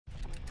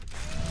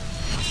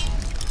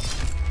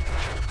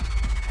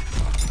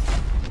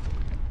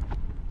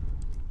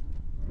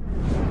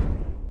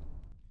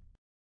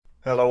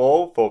Hello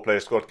all, 4-Player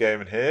Squad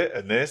Gaming here,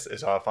 and this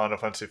is our Final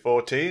Fantasy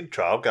XIV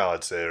Trial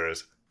Guide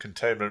series.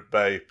 Containment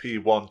Bay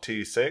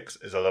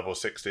P1T6 is a level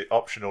 60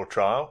 optional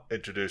trial,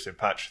 introduced in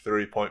patch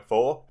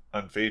 3.4,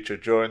 and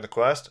featured during the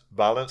quest,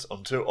 Balance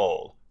Unto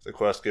All. The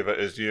quest giver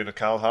is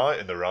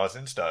Unicalhai in the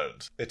Rising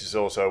Stones. It is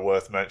also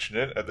worth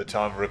mentioning, at the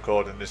time of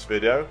recording this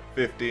video,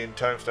 15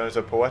 Tomestones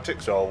of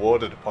Poetics are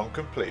awarded upon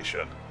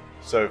completion.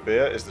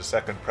 Sophia is the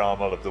second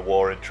primal of the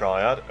Warring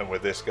Triad, and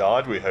with this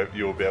guide we hope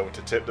you will be able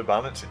to tip the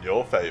balance in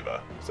your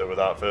favour. So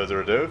without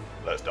further ado,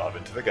 let's dive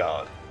into the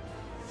guide.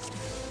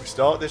 We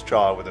start this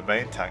trial with the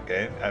main tank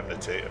gaining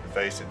enmity and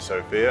facing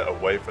Sophia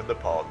away from the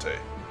party.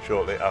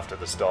 Shortly after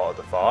the start of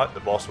the fight, the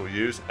boss will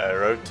use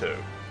Aero 2.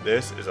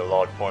 This is a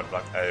large point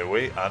blank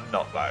AoE and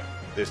knockback.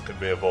 This can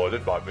be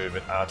avoided by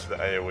moving out of the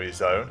AoE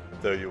zone,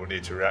 though you will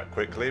need to react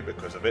quickly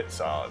because of its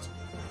size.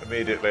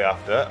 Immediately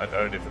after, and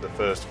only for the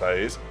first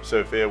phase,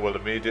 Sophia will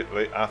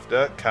immediately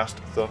after cast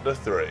Thunder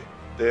 3.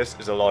 This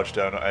is a large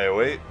donor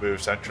AoE,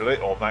 move centrally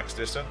or max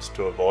distance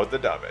to avoid the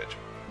damage.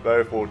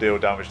 Both will deal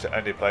damage to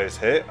any player's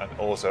hit and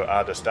also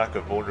add a stack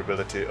of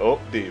vulnerability up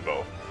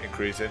debuff,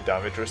 increasing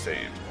damage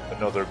received.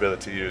 Another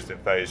ability used in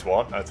phase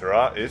 1 and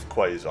throughout is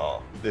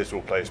Quasar. This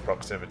will place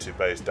proximity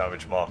based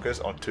damage markers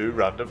on 2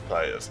 random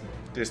players.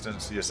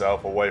 Distance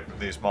yourself away from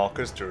these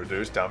markers to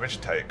reduce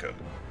damage taken.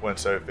 When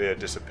Sophia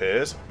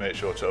disappears, make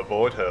sure to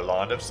avoid her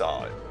line of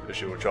sight, as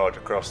she will charge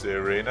across the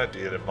arena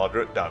dealing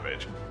moderate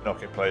damage,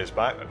 knocking players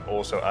back and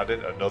also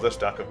adding another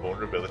stack of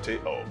vulnerability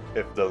up.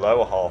 If the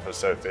lower half of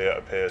Sophia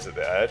appears at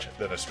the edge,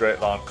 then a straight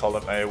line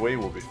column AoE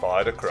will be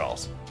fired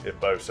across. If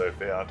both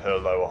Sophia and her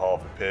lower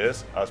half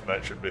appears, as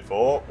mentioned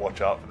before,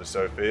 watch out for the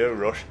Sophia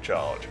Rush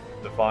Charge.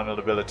 The final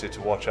ability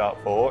to watch out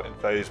for in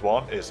phase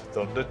 1 is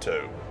Thunder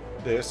 2.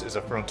 This is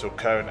a frontal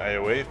cone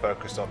AoE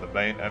focused on the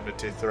main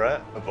enmity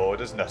threat,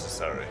 avoid as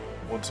necessary.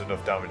 Once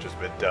enough damage has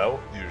been dealt,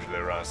 usually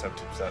around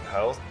 70%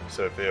 health,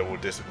 Sophia will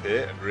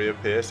disappear and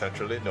reappear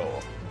centrally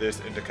north.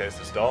 This indicates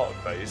the start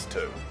of phase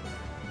 2.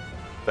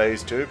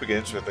 Phase 2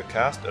 begins with the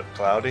cast of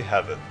Cloudy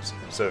Heavens.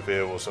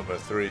 Sophia will summon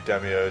 3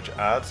 Demiurge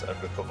adds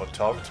and become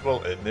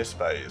untargetable in this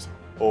phase.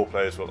 All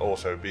players will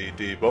also be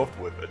debuffed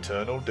with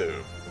Eternal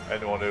Doom.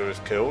 Anyone who is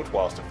killed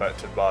whilst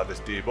affected by this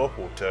debuff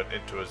will turn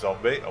into a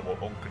zombie and will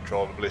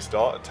uncontrollably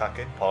start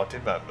attacking party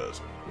members.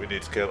 We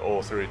need to kill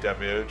all 3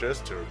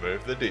 Demiurges to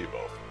remove the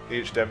debuff.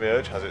 Each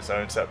Demiurge has its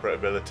own separate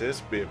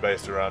abilities, being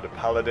based around a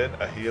Paladin,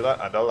 a Healer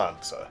and a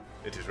Lancer.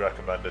 It is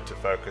recommended to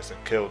focus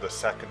and kill the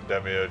second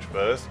Demiurge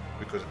first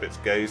because of its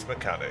gaze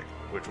mechanic,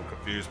 which will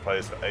confuse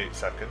players for 8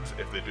 seconds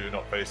if they do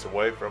not face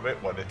away from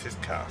it when it is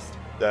cast.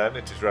 Then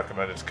it is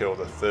recommended to kill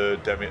the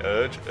third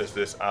Demiurge, as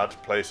this ad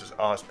places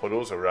ice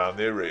puddles around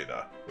the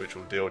arena, which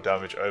will deal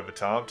damage over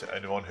time to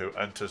anyone who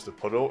enters the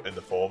puddle in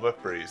the form of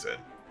freezing.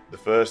 The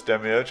first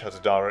Demiurge has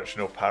a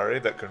directional parry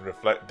that can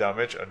reflect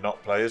damage and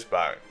knock players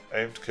back.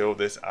 Aim to kill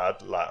this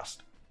ad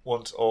last.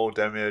 Once all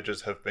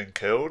Demiurges have been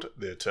killed,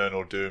 the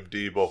Eternal Doom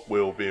debuff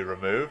will be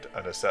removed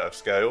and a set of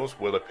scales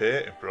will appear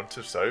in front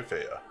of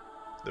Sophia.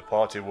 The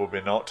party will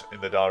be knocked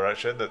in the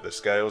direction that the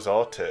scales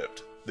are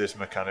tipped. This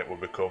mechanic will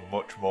become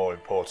much more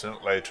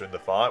important later in the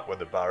fight when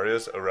the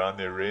barriers around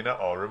the arena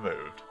are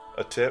removed.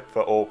 A tip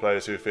for all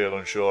players who feel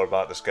unsure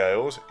about the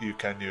scales, you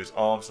can use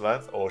arm's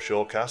length or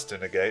shortcast to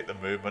negate the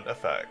movement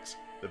effects.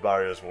 The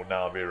barriers will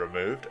now be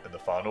removed and the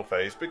final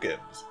phase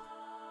begins.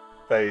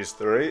 Phase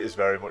 3 is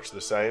very much the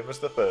same as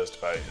the first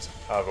phase,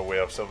 however we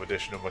have some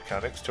additional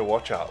mechanics to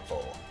watch out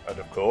for, and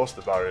of course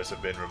the barriers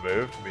have been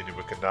removed, meaning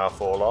we can now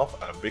fall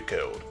off and be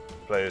killed.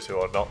 Players who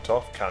are knocked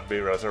off can be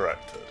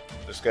resurrected.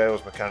 The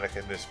scales mechanic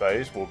in this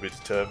phase will be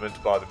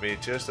determined by the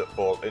meteors that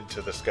fall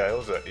into the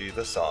scales at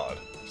either side.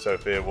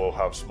 Sophia will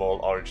have small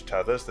orange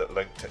tethers that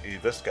link to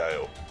either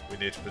scale. We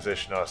need to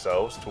position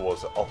ourselves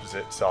towards the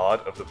opposite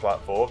side of the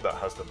platform that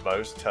has the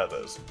most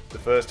tethers. The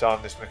first time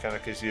this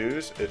mechanic is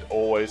used, it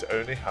always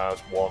only has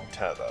 1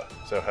 tether,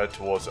 so head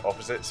towards the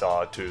opposite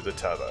side to the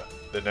tether.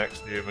 The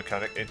next new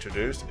mechanic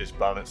introduced is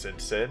Balancing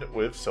Sin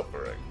with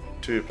Suffering.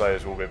 2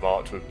 players will be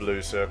marked with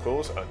blue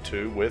circles and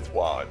 2 with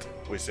white.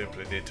 We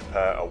simply need to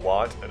pair a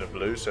white and a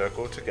blue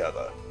circle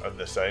together, and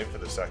the same for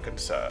the second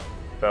set.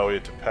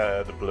 Failure to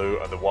pair the blue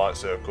and the white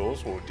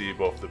circles will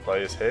debuff the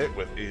player's hit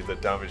with either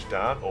damage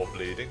down or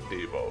bleeding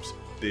debuffs.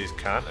 These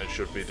can and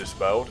should be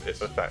dispelled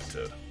if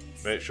affected.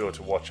 Make sure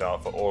to watch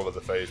out for all of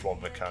the phase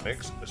 1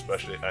 mechanics,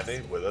 especially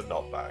any with a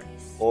knockback.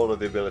 All of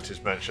the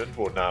abilities mentioned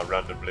will now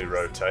randomly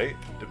rotate.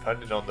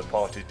 Depending on the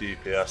party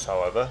DPS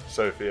however,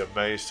 Sophia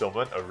may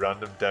summon a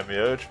random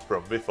Demiurge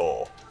from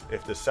before.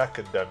 If the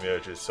second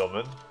Demiurge is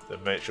summoned,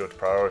 then make sure to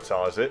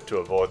prioritise it to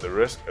avoid the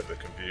risk of the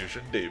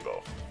confusion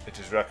debuff. It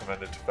is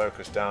recommended to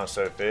focus down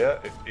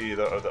Sophia if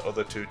either of the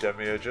other 2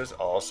 Demiurges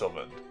are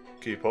summoned.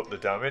 Keep up the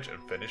damage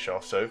and finish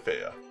off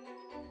Sophia.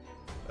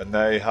 And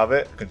there you have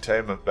it,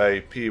 Containment Bay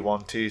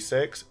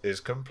P1T6 is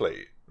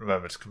complete.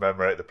 Remember to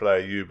commemorate the player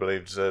you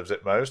believe deserves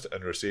it most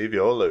and receive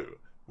your loot.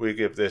 We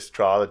give this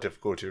trial a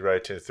difficulty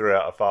rating 3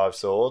 out of 5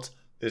 swords.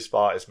 This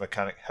fight is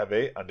mechanic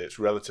heavy and it's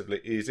relatively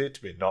easy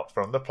to be knocked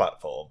from the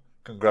platform.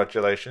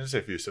 Congratulations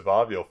if you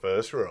survive your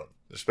first run.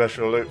 The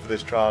special loot for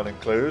this trial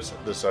includes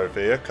the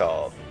Sophia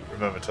card.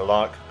 Remember to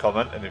like,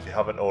 comment, and if you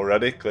haven't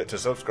already, click to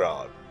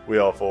subscribe. We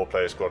are 4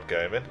 Player Squad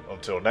Gaming.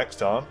 Until next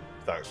time,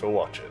 thanks for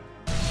watching.